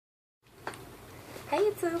Hey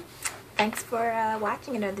YouTube, thanks for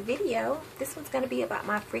watching another video. This one's going to be about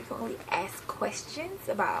my frequently asked questions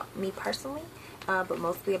about me personally, but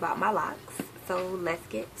mostly about my locks. So let's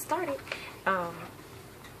get started.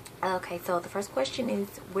 Okay, so the first question is,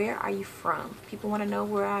 where are you from? People want to know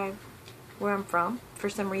where I'm from for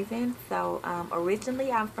some reason. So originally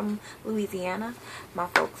I'm from Louisiana. My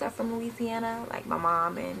folks are from Louisiana, like my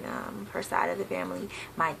mom and her side of the family.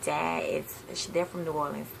 My dad they're from New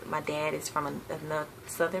Orleans. My dad is from the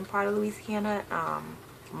southern part of Louisiana,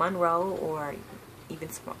 Monroe, or even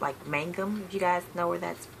like Mangum, if you guys know where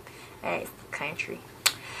that's at. It's country.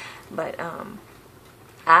 But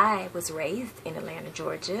I was raised in Atlanta,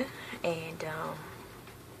 Georgia, and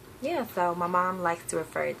yeah, so my mom likes to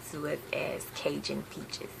refer to it as Cajun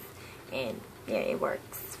peaches, and yeah, it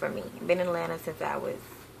works for me. I've been in Atlanta since I was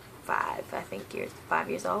 5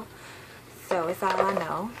 years old, so it's all I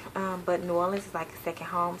know. But New Orleans is like a second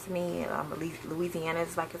home to me. Louisiana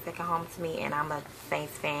is like a second home to me, and I'm a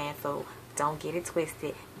Saints fan, so don't get it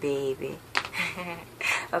twisted, baby.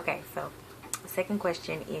 Okay, so the second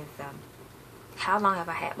question is, how long have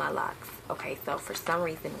I had my locks? Okay, so for some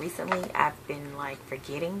reason recently I've been like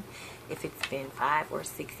forgetting if it's been 5 or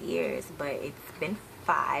 6 years, but it's been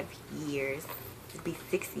 5 years. It'll be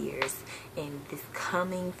 6 years in this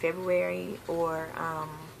coming February or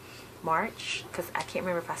March, because I can't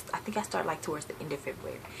remember if I think I started like towards the end of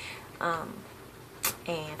February.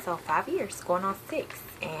 And so 5 years, going on 6,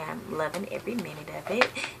 and I'm loving every minute of it.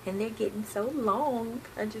 And they're getting so long,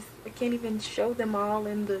 I can't even show them all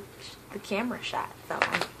in the camera shot. So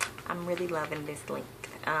I'm really loving this length,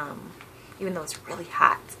 even though it's really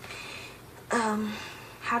hot.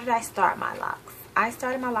 How did I start my locks? I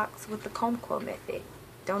started my locks with the comb coil method.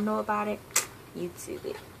 Don't know about it? YouTube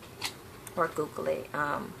it or Google it.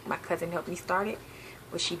 My cousin helped me start it,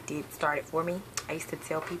 but she did start it for me. I used to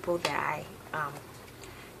tell people that I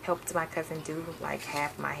helped my cousin do like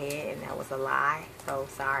half my head, and that was a lie. So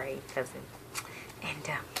sorry, cousin. And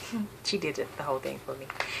she did the whole thing for me.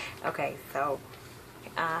 Okay, so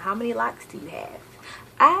how many locks do you have?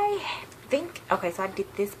 I think, okay, so I did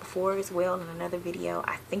this before as well in another video.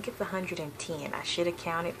 I think it's 110. I should have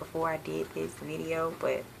counted before I did this video,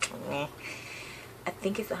 but I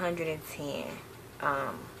think it's 110.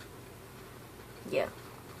 Yeah,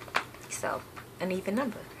 so an even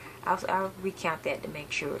number. I'll recount that to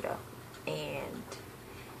make sure though, and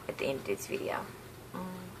at the end of this video.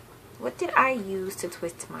 What did I use to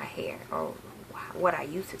twist my hair, or what I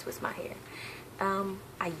used to twist my hair?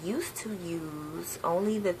 I used to use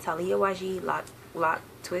only the Talia Waji lock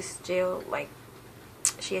twist gel. Like,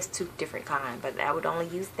 she has 2 different kinds, but I would only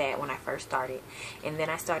use that when I first started. And then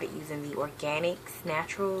I started using the Organics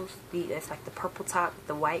Naturals. That's like the purple top,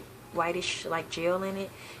 the whitish like gel in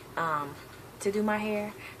it, to do my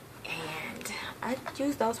hair. And I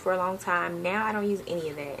used those for a long time. Now I don't use any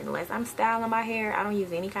of that unless I'm styling my hair. I don't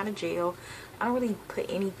use any kind of gel. I don't really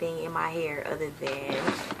put anything in my hair other than,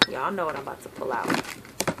 y'all know what I'm about to pull out,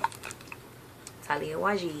 Talia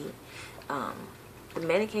Waji, the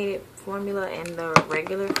medicated formula and the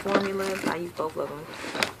regular formula. I use both of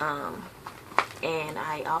them. And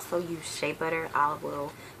I also use shea butter, olive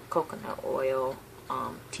oil, coconut oil,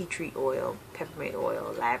 tea tree oil, peppermint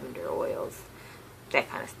oil, lavender oils, that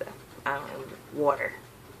kind of stuff. Water,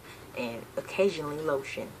 and occasionally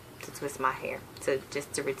lotion to twist my hair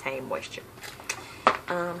just to retain moisture.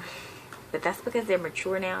 But that's because they're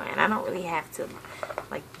mature now, and I don't really have to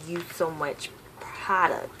like use so much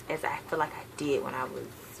product as I feel like I did when I was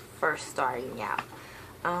first starting out.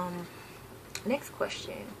 Next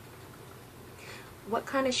question. What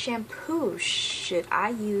kind of shampoo should I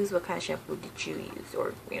use? What kind of shampoo did you use?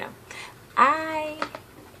 Or, you know,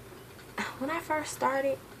 when I first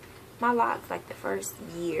started my locks, like the first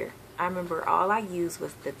year, I remember all I used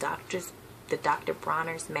was the Dr.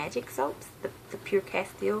 Bronner's Magic soaps, the Pure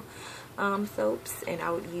Castile soaps, and I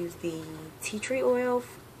would use the tea tree oil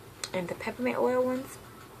and the peppermint oil ones.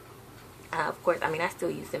 Of course, I mean, I still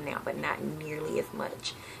use them now, but not nearly as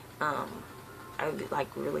much. I would like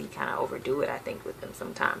really kind of overdo it, I think, with them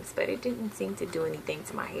sometimes, but it didn't seem to do anything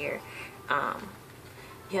to my hair.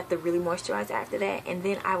 You have to really moisturize after that. And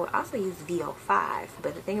then I would also use VO5,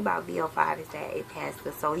 but the thing about VO5 is that it has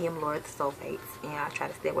the sodium lauryl sulfates, and I try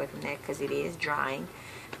to stay away from that because it is drying,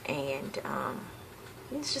 and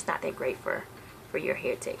it's just not that great for your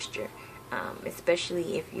hair texture,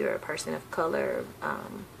 especially if you're a person of color,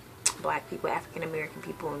 black people, African American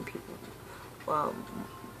people, and people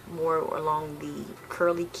more along the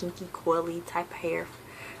curly, kinky, coily type of hair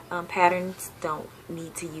patterns don't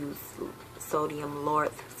need to use sodium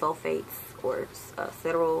lauryl sulfates or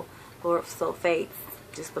cetyl lauryl sulfates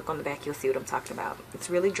just look on the back, you'll see what I'm talking about. It's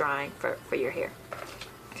really drying for your hair.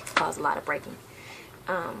 It causes a lot of breaking.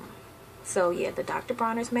 So yeah, the Dr.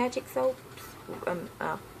 Bronner's Magic soaps,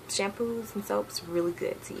 shampoos and soaps, really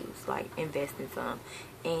good to use. Like, invest in some.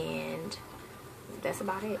 And that's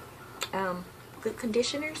about it. Good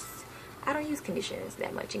conditioners. I don't use conditioners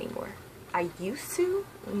that much anymore. I used to.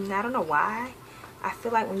 I don't know why. I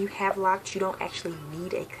feel like when you have locks, you don't actually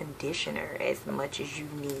need a conditioner as much as you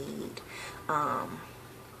need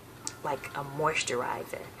like a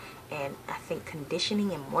moisturizer. And I think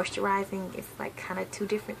conditioning and moisturizing is like kind of two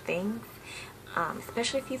different things.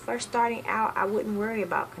 Especially if you're first starting out, I wouldn't worry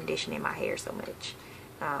about conditioning my hair so much.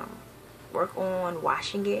 Work on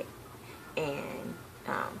washing it and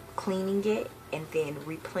cleaning it, and then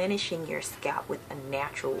replenishing your scalp with a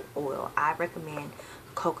natural oil. I recommend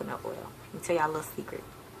coconut oil. Let me tell y'all a little secret.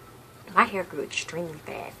 My hair grew extremely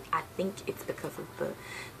fast. I think it's because of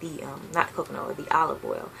the not coconut oil, the olive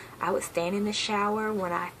oil. I would stand in the shower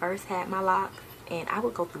when I first had my locks, and I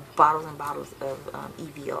would go through bottles and bottles of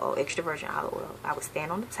EVO, extra virgin olive oil. I would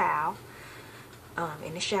stand on the towel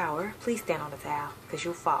in the shower. Please stand on the towel, because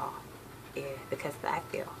you'll fall. Yeah, because I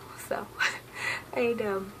fell. So,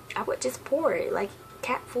 and I would just pour it like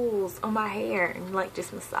capfuls on my hair, and like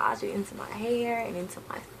just massage it into my hair and into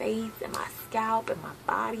my face and my scalp and my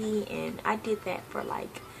body. And I did that for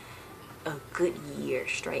like a good year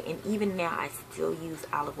straight, and even now I still use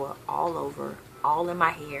olive oil all over, all in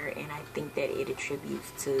my hair, and I think that it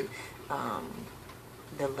attributes to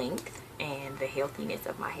the length and the healthiness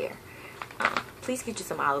of my hair. Please get you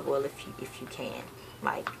some olive oil if you can,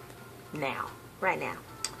 like now, right now.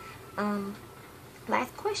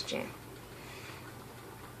 Last question.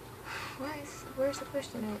 Where's the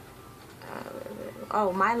question at?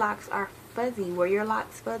 Oh, my locks are fuzzy. Were your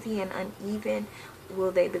locks fuzzy and uneven?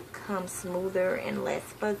 Will they become smoother and less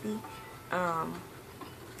fuzzy?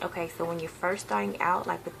 Okay, so when you're first starting out,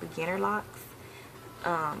 like with beginner locks,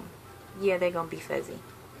 yeah, they're gonna be fuzzy.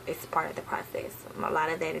 It's part of the process. A lot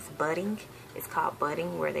of that is budding. It's called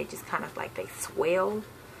budding, where they just kind of like, they swell.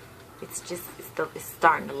 It's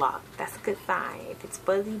starting to lock. That's a good sign. If it's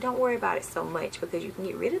fuzzy, don't worry about it so much, because you can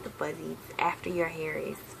get rid of the fuzzies after your hair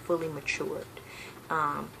is fully matured.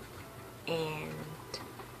 And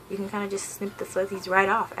you can kind of just snip the fuzzies right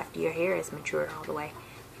off after your hair is matured all the way.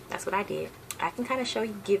 That's what I did. I can kind of show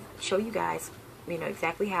you guys, you know,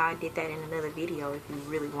 exactly how I did that in another video if you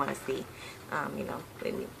really want to see. You know,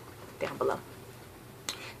 maybe down below.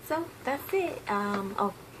 So that's it.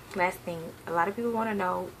 Oh, last thing, a lot of people want to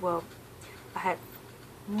know, well, I had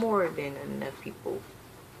more than enough people,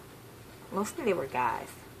 mostly they were guys,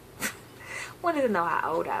 wanted to know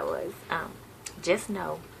how old I was. Just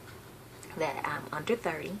know that I'm under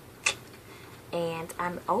 30 and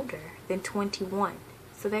I'm older than 21,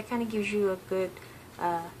 so that kind of gives you a good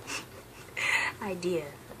idea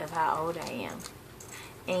of how old I am.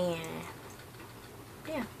 And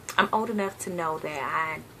yeah, I'm old enough to know that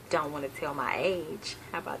I don't want to tell my age.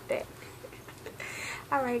 How about that?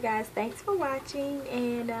 Alright guys, thanks for watching,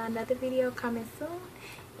 and another video coming soon.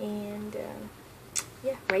 And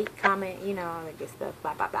yeah, rate, comment, you know, all that good stuff.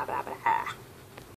 Blah blah blah blah blah.